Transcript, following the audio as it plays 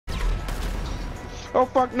Oh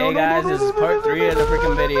fuck, no, Hey guys, this is part 3 of the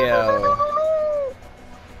freaking video.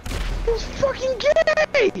 He's fucking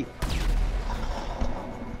gay!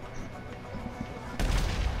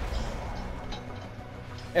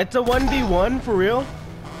 It's a 1v1 for real?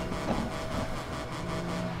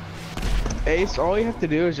 Ace, all you have to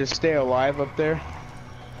do is just stay alive up there.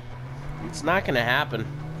 It's not gonna happen.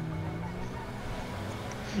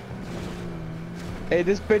 Hey,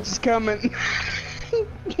 this bitch is coming.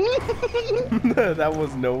 That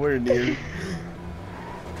was nowhere near.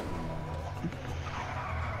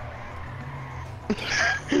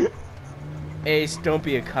 Ace, don't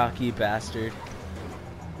be a cocky bastard.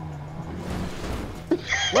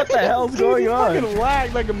 What the hell's going on? He's fucking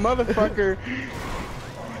lagged like a motherfucker.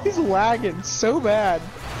 He's lagging so bad.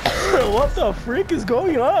 What the frick is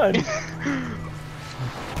going on?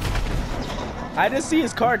 I just see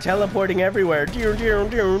his car teleporting everywhere.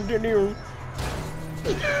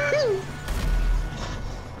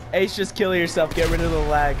 Ace, just kill yourself. Get rid of the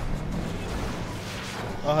lag.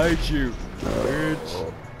 I hate you,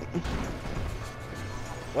 bitch.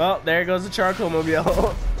 Well, there goes the charcoal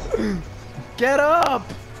mobile. Get up!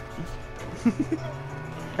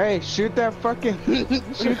 Hey, shoot that fucking...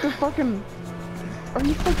 shoot the fucking... Are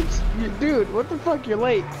you fucking... Dude, what the fuck? You're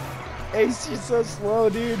late. Ace, you're so slow,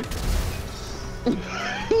 dude.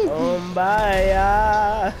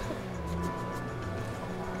 Bye.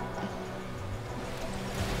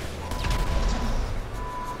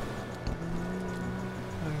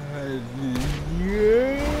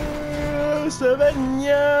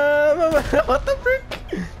 What the frick?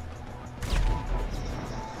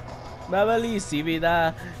 Mabalisi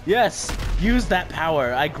vida. Yes, use that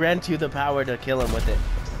power. I grant you the power to kill him with it.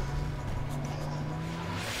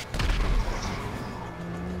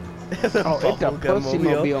 Oh, it's a pussy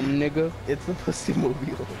mobile, nigga. It's the pussy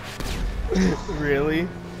mobile. Really?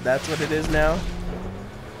 That's what it is now?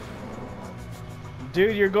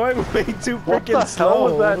 Dude, you're going way too freaking slow.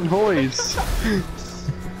 What was that noise?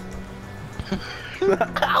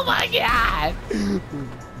 Oh my god!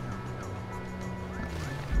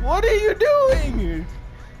 What are you doing?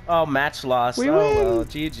 Oh, match lost. We oh win. well,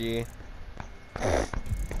 GG.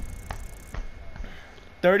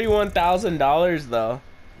 $31,000 though.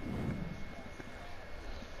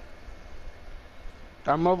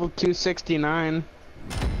 I'm level 269.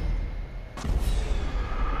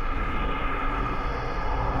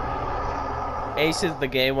 Ace is the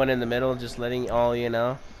gay one in the middle, just letting all you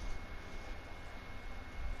know.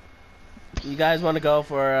 You guys want to go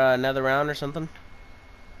for another round or something?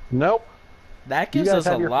 Nope. That gives us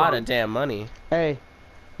a lot of damn money. Hey,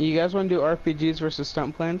 you guys want to do RPGs versus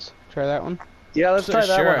stunt planes? Try that one. Yeah, let's try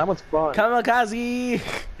that Sure. one. That one's fun. Kamikaze!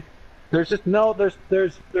 There's just no.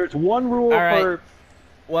 There's one rule for.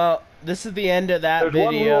 Well, this is the end of that There's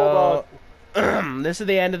one rule video. about. This is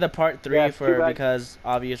the end of the part 3 Yeah, it's too for bad. because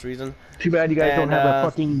obvious reasson. Too bad you guys don't And, have a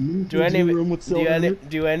fucking Do any room with silver in it.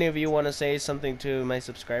 do any of you want to say something to my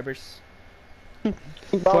subscribers?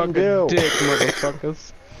 Fucking do. dick,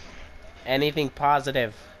 motherfuckers. Anything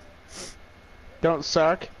positive? Don't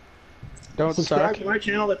suck. Don't Subscribe suck. to my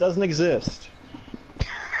channel that doesn't exist.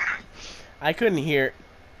 I couldn't hear.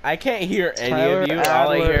 I can't hear any Tyler of you. All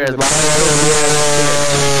I Adler hear is.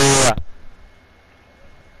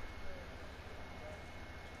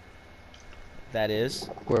 That is.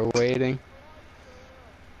 We're waiting.